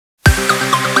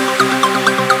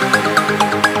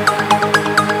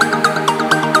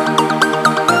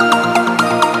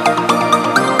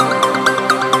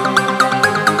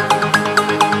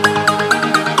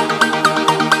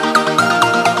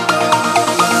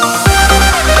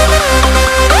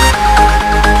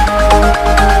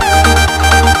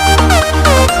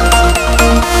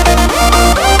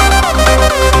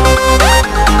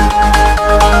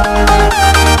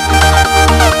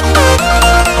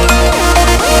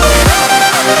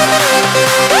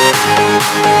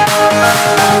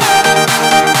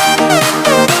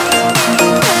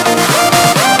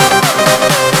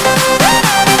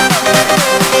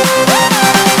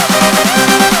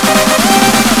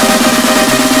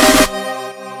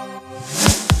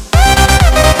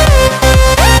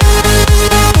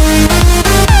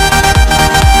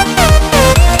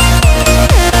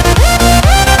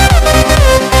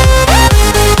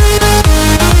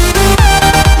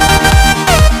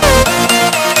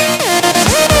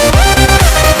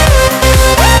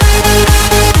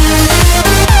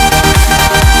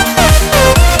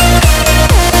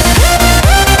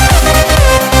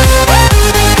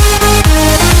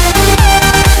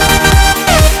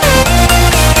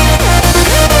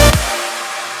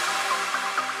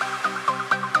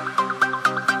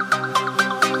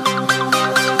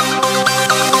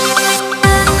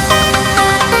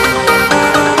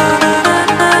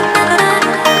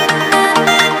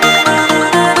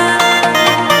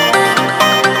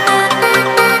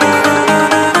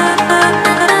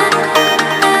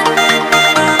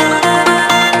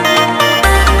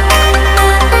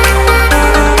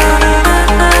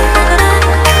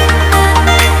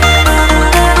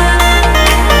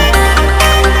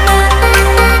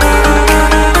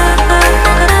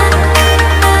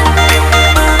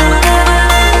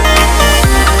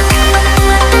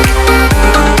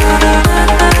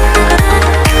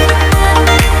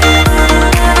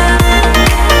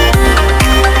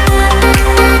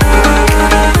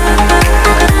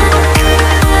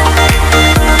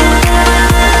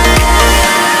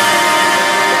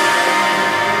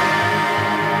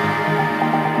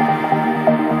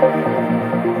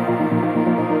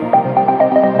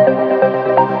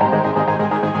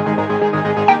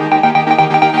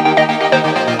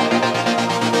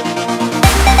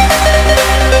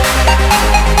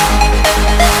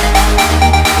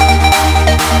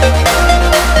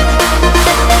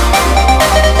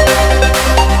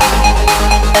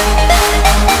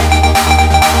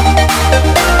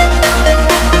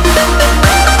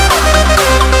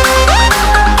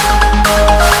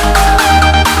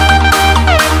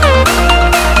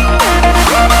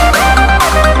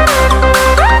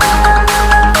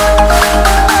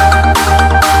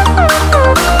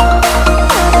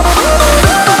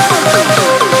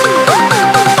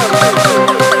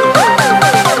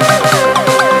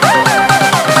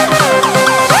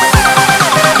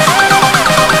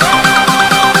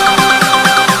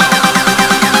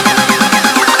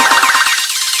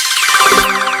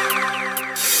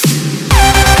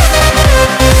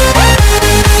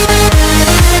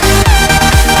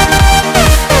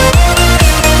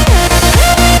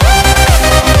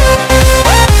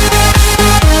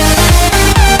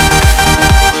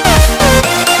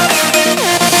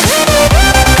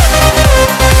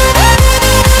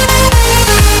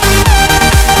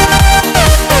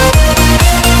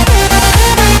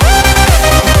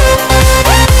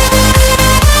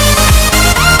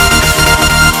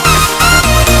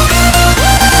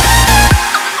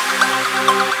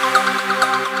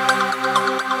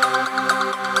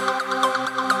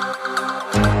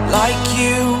like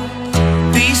you.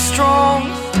 Be strong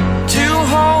to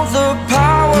hold the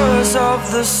powers of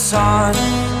the sun.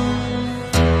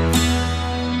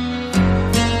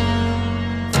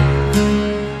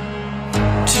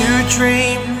 To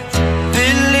dream,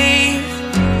 believe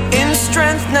in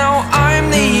strength. Now I'm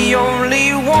the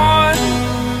only one.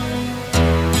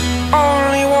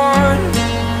 Only one.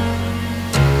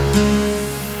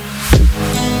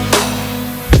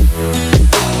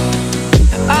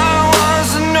 I was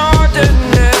an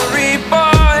ordinary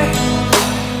boy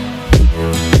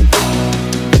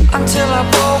until I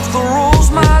broke the rules.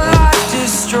 My life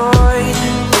destroyed.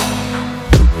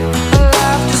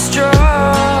 Life destroyed.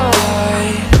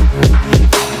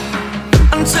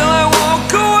 Until I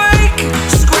walk awake,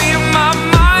 scream my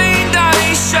mind, I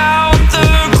shout, the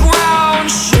ground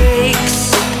shakes.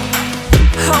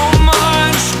 How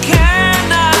much can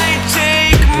I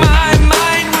take? My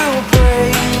mind will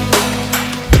break.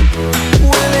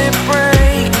 Will it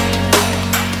break?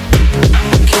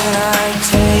 Can I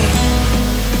take?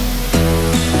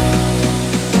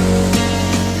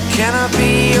 Can I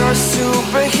be your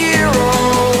superhero?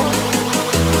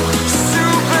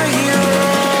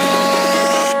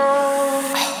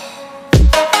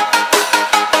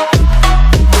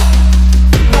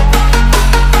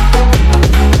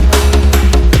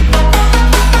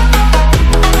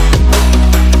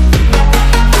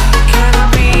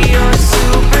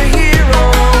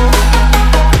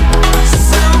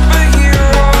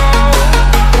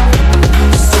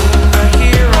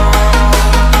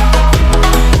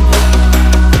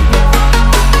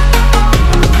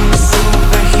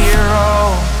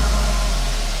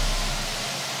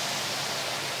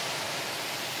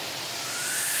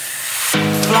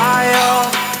 Fly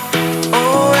up,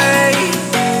 away.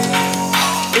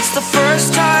 It's the first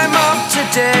time of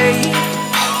today.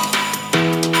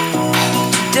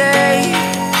 Today.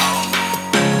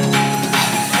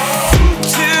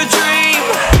 To dream,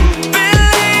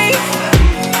 believe.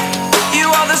 You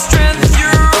are the strength,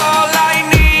 you're all I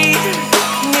need.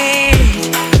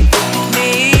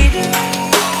 Need.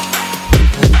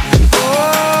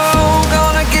 Oh,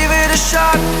 gonna give it a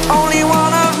shot. Only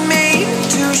one of me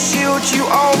to shield you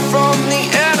all from the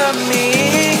enemy.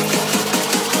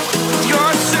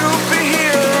 You're a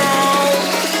superhero.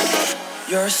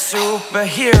 You're a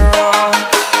superhero.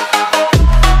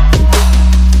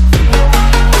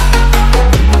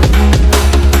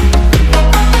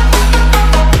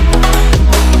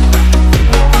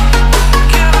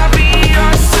 Can I be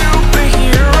your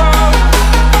superhero?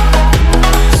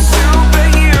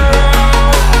 Superhero.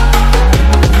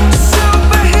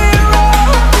 Superhero.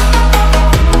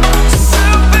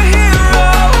 Superhero.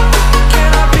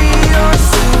 Can I be your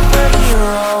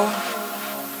superhero?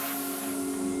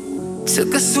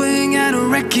 Took a swing at a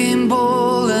wrecking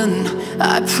ball and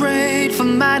I prayed for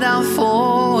my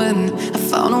downfall, and I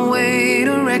found a way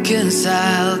to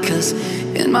reconcile, 'cause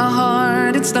in my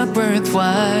heart it's not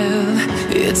worthwhile.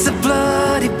 It's a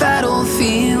bloody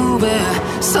battlefield where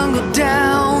some go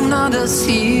down, others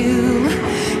heal.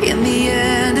 In the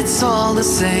end it's all the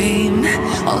same.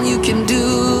 All you can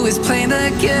do is play the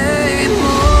game.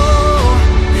 Oh,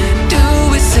 do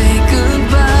we say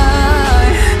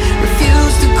goodbye?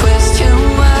 Refuse to question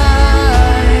why.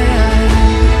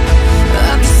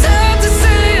 I'm sad to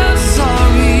say I'm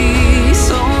sorry,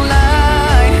 so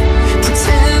lie.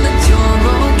 Pretend that you're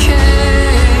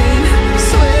okay.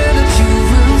 Swear that you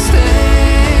will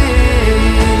stay.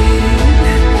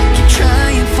 Keep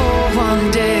trying for one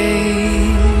day.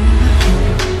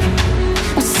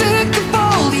 I'm sick of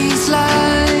all these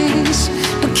lies.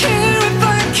 Don't care if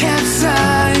I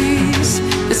capsize.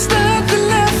 There's nothing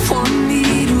left for me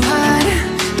to hide.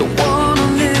 Don't wanna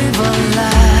live a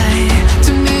lie.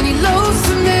 Too many lows,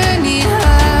 too many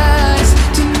highs.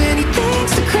 Too many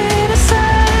things to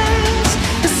criticize.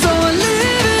 And so I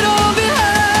leave it all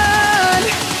behind.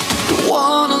 Don't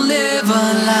wanna live a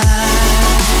lie.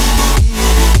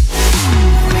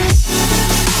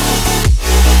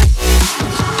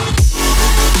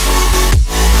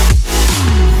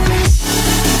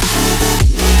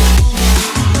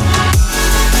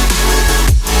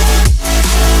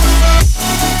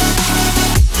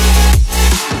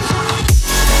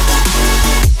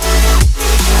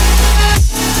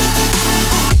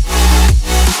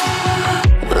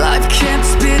 Life kept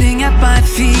spitting at my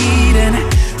feet and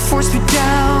forced me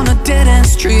down a dead-end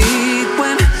street,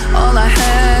 when all I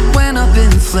had went up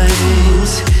in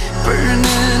flames,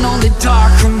 burning only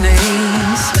dark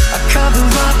remains. I cover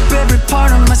up every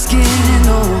part of my skin,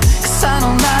 oh, 'cause I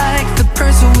don't like the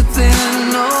person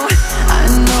within. Oh, I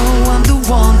know I'm the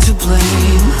one to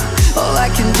blame. All I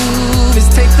can do is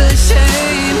take the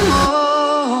shame.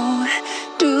 Oh,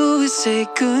 do we say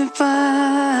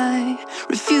goodbye,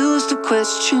 refuse to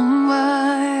question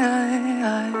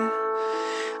why.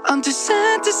 I'm too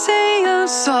sad to say I'm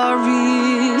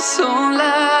sorry, so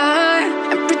lie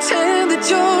and pretend that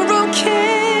you're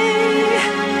okay.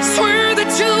 Swear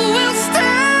that you will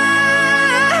stay.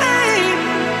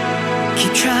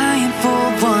 Keep trying for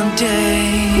one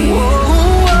day.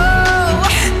 Whoa,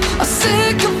 I'm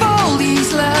sick of all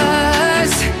these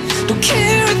lies. Don't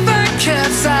care if I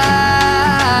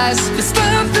capsize. There's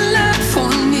nothing left for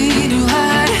me to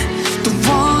hide. Don't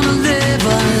wanna live a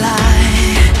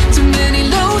lie. Too many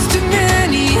lows, too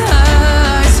many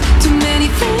highs, too many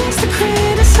things to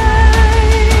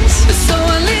criticize. So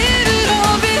I leave it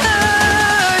all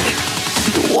behind.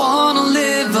 Don't wanna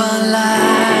live a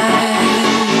lie.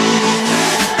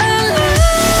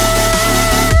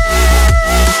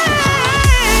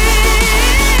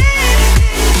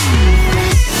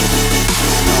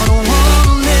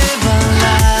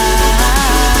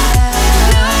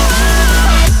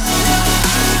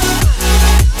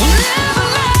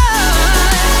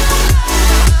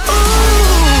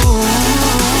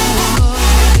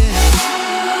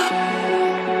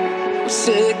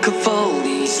 Sick of all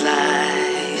these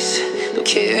lies. Don't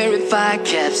care if I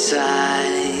capsize.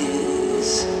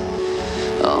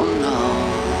 Oh no.